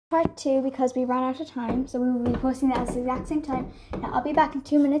Part 2 because we ran out of time, so we will be posting that at the exact same time. Now I'll be back in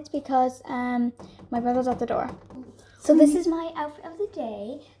 2 minutes because my brother's at the door. So this is my outfit of the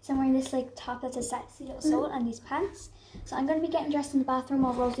day. So I'm wearing this like top that's a sexy little soul and these pants. So I'm going to be getting dressed in the bathroom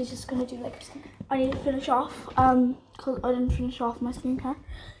while Rosie's just going to do like, I need to finish off because I didn't finish off my skincare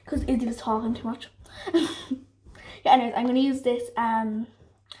because Izzy was talking too much. Yeah, anyways, I'm going to use this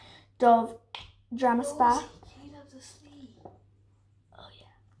Dove Drama Spa.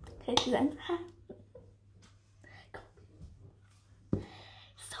 Okay, she's in.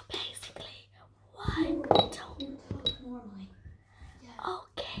 So basically, why don't talk normally? Yeah.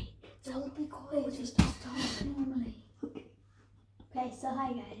 Okay. So don't be quiet. Just talk normally. Okay. So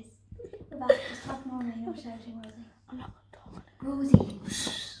hi guys. We're back. Just talk normally. No shouting, Rosie. I'm not gonna talk. Rosie.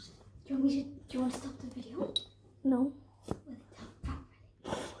 Shh. Do you want to stop the video? No.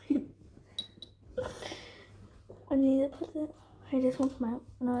 I need to put it. I just want my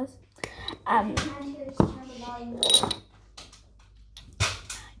nose. I gotta use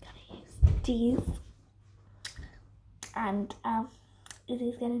these. And it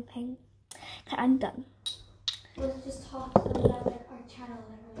is getting pink. Okay, I'm done. We'll just talk about our channel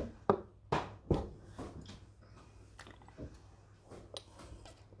and everything.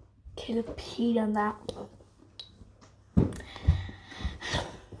 Caleb peed on that.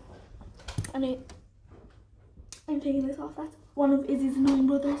 I'm taking this off. That's one of Izzy's annoying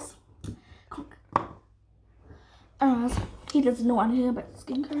brothers. He doesn't know anything about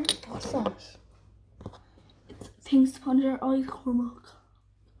skincare. What's that? It's things to put under your eyes, Cormac.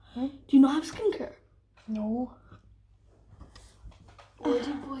 Hmm? Do you not have skincare? No. Why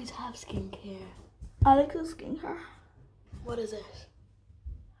do boys have skincare? Alex's skincare. What is it?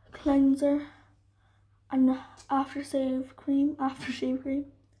 Cleanser and aftershave cream.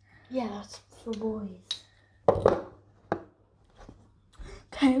 Yeah, that's for boys.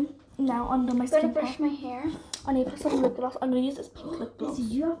 Okay, now under my skin. I'm gonna brush my hair. I need to put some lip gloss. I'm gonna use this pink lip gloss.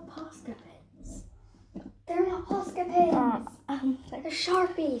 Izzy, you have Posca pens. They're not Posca pens. They're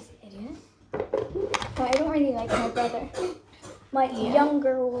Sharpies, idiot. But I don't really like my brother.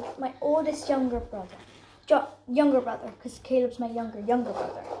 My oldest younger brother. Younger brother, because Caleb's my younger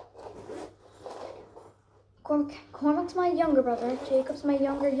brother. Cormac's my younger brother, Jacob's my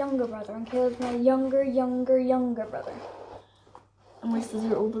younger brother, and Caleb's my younger brother. And Reese is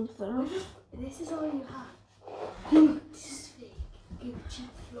your older brother. This is all you have. This is fake. Give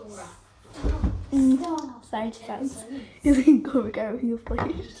cheap Flora. Stop. Sorry, 10 cents. You can go back out of your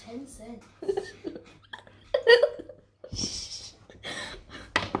place. 10 cents.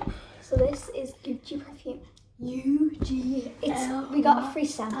 So this is Gucci perfume. We got a free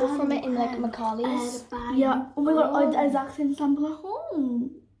sample from it in like Macaulay's. Yeah. Oh my god, I had the exact same sample at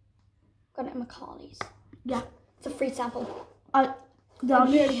home. Got it in Macaulay's. Yeah. It's a free sample. I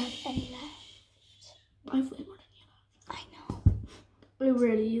barely have any left. I've way more than you have. I know. I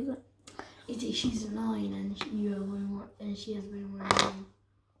rarely use it. She's 9 and you have way more, and she has way more than you.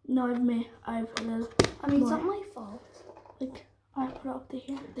 No, I mean, it's not my fault. Like, I put it up to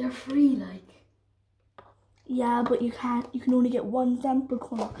here. They're free, like. Yeah, but you can only get one sample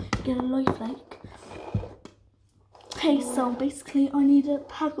corner. Get a life, like. Okay, so basically I need to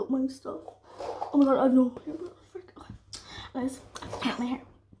pack up my stuff. Oh my god, I have no hair. Guys, I have to pack my hair.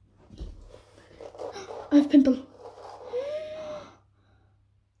 I have pimple.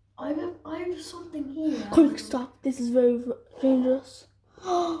 I have something here. Quick, stop. This is very dangerous.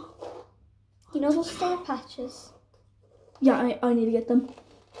 You know those star patches? Yeah, I need to get them.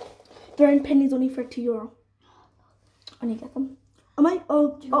 They're in pennies only for €2. I need to get them. Do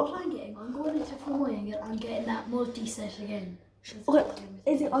you know what I'm getting? I'm going into Foy and I'm getting that multi-set again. Okay,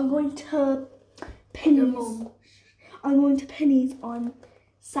 I'm going to Pennies. I'm going to Pennies on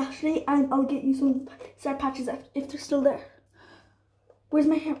Saturday and I'll get you some star patches if they're still there. Where's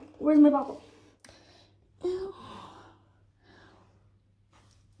my hair? Where's my bottle? Ew.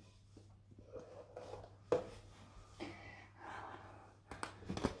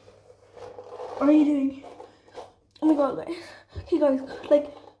 What are you doing? Oh my god, guys. Okay, guys,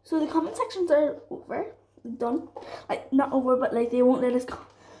 like, so the comment sections are over, done. Like, not over, but like, they won't let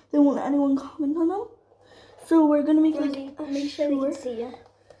anyone comment on them. So we're gonna make make sure they can see you.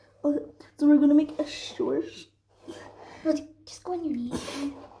 Okay, so we're gonna make a short. Rosie, just go on your knees.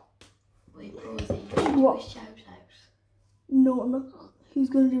 Wait, Rosie, what? Do a shout out. No, I'm not.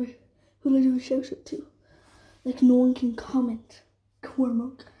 Who'll I do a shout out to? Like, no one can comment.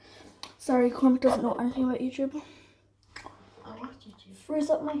 Cormac. Sorry, Cormac doesn't know anything about YouTube. I watch YouTube. Frizz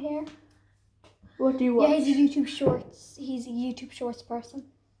up my hair. What do you watch? Yeah, he's a YouTube Shorts. He's a YouTube Shorts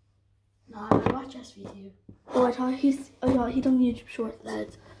person. No, I watch SVT. Oh, I thought he done YouTube Shorts.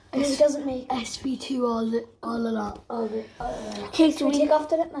 Lads, And he doesn't make SV2 all a lot. Okay, so we take off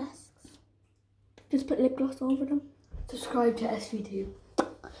the lip masks. Just put lip gloss over them. Subscribe to SV2.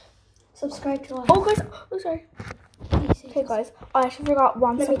 Subscribe to us. Oh guys, oh sorry. Okay guys, I actually forgot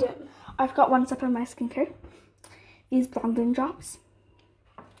one step. I forgot one step in my skincare. These blonding drops.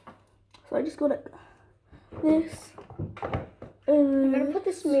 So I just go like this. I'm gonna put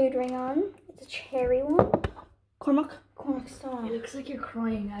this mood ring on. It's a cherry one. Cormac style. It looks like you're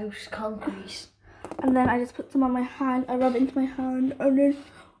crying out concrete. And then I just put some on my hand. I rub it into my hand, and then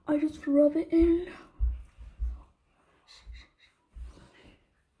I just rub it in.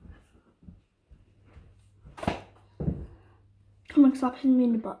 Cormac, stop hitting me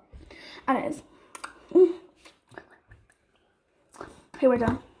in the butt. Anyways. Okay, we're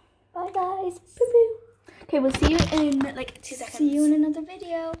done. Bye guys. Okay, we'll see you in like 2 seconds. See you in another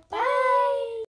video. Bye.